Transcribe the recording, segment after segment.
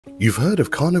You've heard of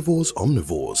carnivores,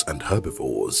 omnivores, and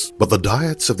herbivores, but the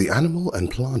diets of the animal and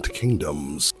plant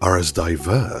kingdoms are as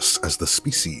diverse as the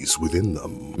species within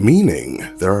them, meaning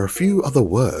there are a few other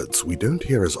words we don't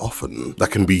hear as often that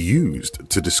can be used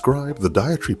to describe the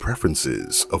dietary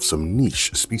preferences of some niche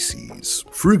species.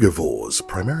 Frugivores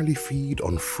primarily feed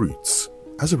on fruits.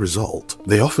 As a result,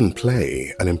 they often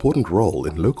play an important role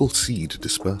in local seed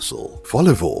dispersal.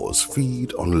 Folivores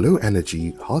feed on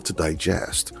low-energy,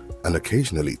 hard-to-digest, and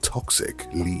occasionally toxic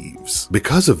leaves.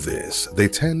 Because of this, they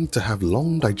tend to have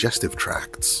long digestive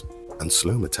tracts and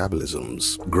slow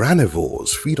metabolisms.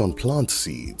 Granivores feed on plant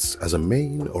seeds as a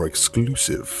main or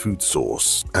exclusive food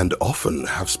source, and often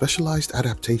have specialized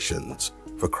adaptations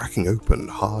for cracking open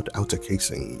hard outer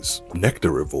casings.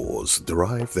 Nectarivores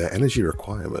derive their energy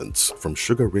requirements from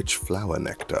sugar-rich flower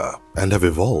nectar, and have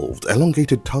evolved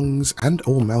elongated tongues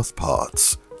and/or mouth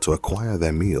parts to acquire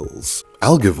their meals.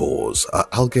 Algivores are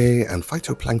algae and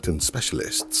phytoplankton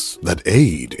specialists that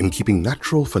aid in keeping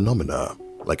natural phenomena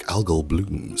like algal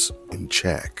blooms in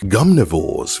check.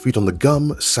 Gumnivores feed on the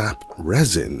gum, sap,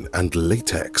 resin, and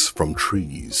latex from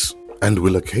trees, and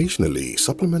will occasionally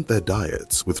supplement their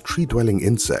diets with tree-dwelling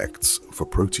insects for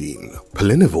protein.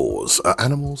 Pollinivores are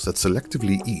animals that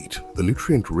selectively eat the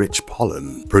nutrient-rich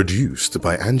pollen produced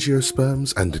by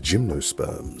angiosperms and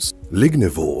gymnosperms.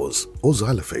 Lignivores, or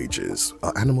xylophages,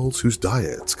 are animals whose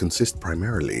diets consist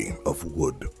primarily of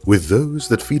wood, with those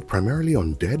that feed primarily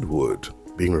on dead wood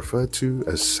being referred to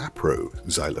as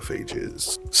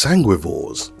saproxylophages.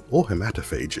 Sanguivores, or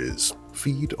hematophages,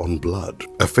 feed on blood,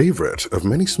 a favorite of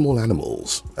many small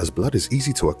animals as blood is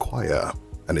easy to acquire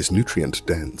and is nutrient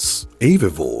dense.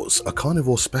 Avivores are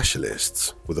carnivore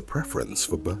specialists with a preference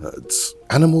for birds.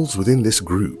 Animals within this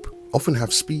group often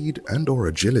have speed and/or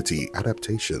agility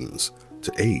adaptations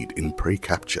to aid in prey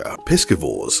capture.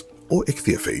 Piscivores, or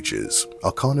ichthyophages,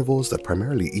 are carnivores that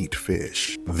primarily eat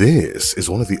fish. This is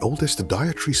one of the oldest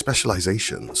dietary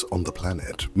specializations on the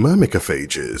planet.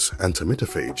 Myrmecophages and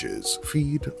termitophages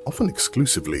feed, often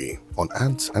exclusively, on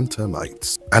ants and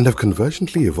termites, and have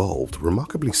convergently evolved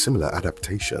remarkably similar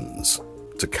adaptations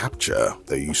to capture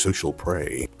their eusocial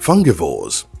prey.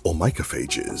 Fungivores, or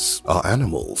mycophages, are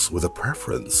animals with a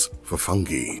preference for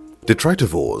fungi.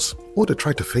 Detritivores, or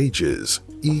detritophages,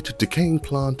 eat decaying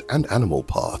plant and animal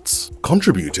parts,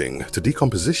 contributing to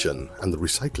decomposition and the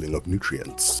recycling of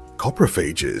nutrients.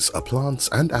 Coprophages are plants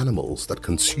and animals that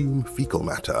consume fecal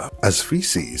matter, as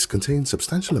feces contain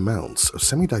substantial amounts of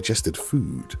semi-digested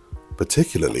food,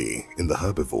 particularly in the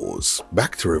herbivores.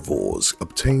 Bacterivores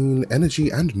obtain energy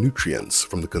and nutrients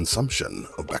from the consumption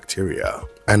of bacteria,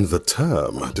 and the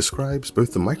term describes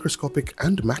both the microscopic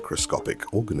and macroscopic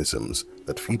organisms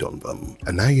that feed on them.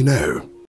 And now you know.